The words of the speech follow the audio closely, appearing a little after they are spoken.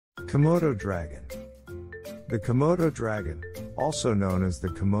Komodo dragon. The Komodo dragon, also known as the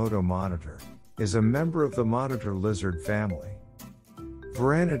Komodo monitor, is a member of the monitor lizard family.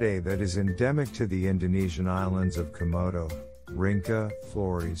 Varanidae that is endemic to the Indonesian islands of Komodo, Rinca,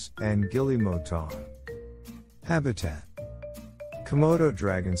 Flores, and Gili Motan. Habitat. Komodo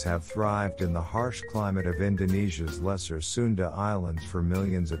dragons have thrived in the harsh climate of Indonesia's Lesser Sunda Islands for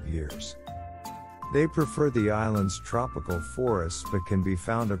millions of years. They prefer the island's tropical forests but can be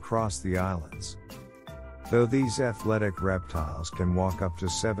found across the islands. Though these athletic reptiles can walk up to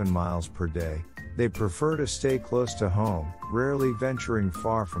 7 miles per day, they prefer to stay close to home, rarely venturing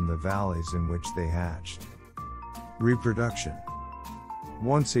far from the valleys in which they hatched. Reproduction.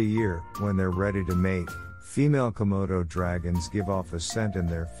 Once a year, when they're ready to mate, female Komodo dragons give off a scent in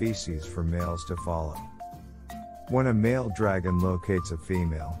their feces for males to follow. When a male dragon locates a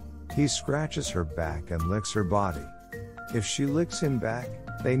female, he scratches her back and licks her body. If she licks him back,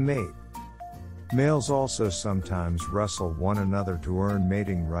 they mate. Males also sometimes wrestle one another to earn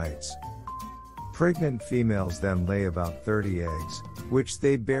mating rights. Pregnant females then lay about 30 eggs, which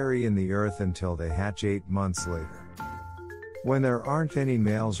they bury in the earth until they hatch 8 months later. When there aren't any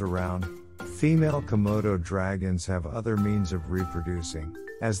males around, female Komodo dragons have other means of reproducing,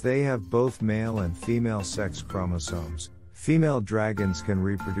 as they have both male and female sex chromosomes. Female dragons can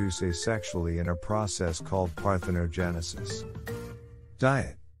reproduce asexually in a process called parthenogenesis.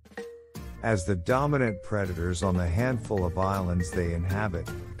 Diet. As the dominant predators on the handful of islands they inhabit,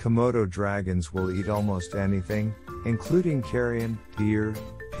 Komodo dragons will eat almost anything, including carrion, deer,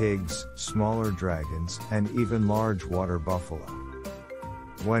 pigs, smaller dragons, and even large water buffalo.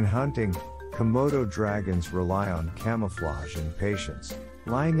 When hunting, Komodo dragons rely on camouflage and patience,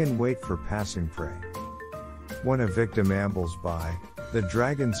 lying in wait for passing prey. When a victim ambles by, the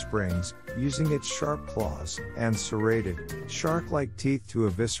dragon springs, using its sharp claws and serrated, shark-like teeth to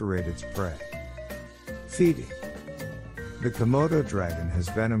eviscerate its prey. Feeding. The Komodo dragon has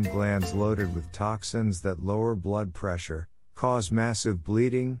venom glands loaded with toxins that lower blood pressure, cause massive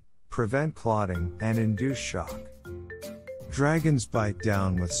bleeding, prevent clotting, and induce shock. Dragons bite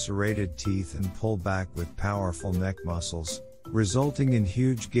down with serrated teeth and pull back with powerful neck muscles, resulting in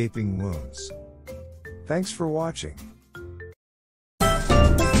huge gaping wounds. Thanks for watching.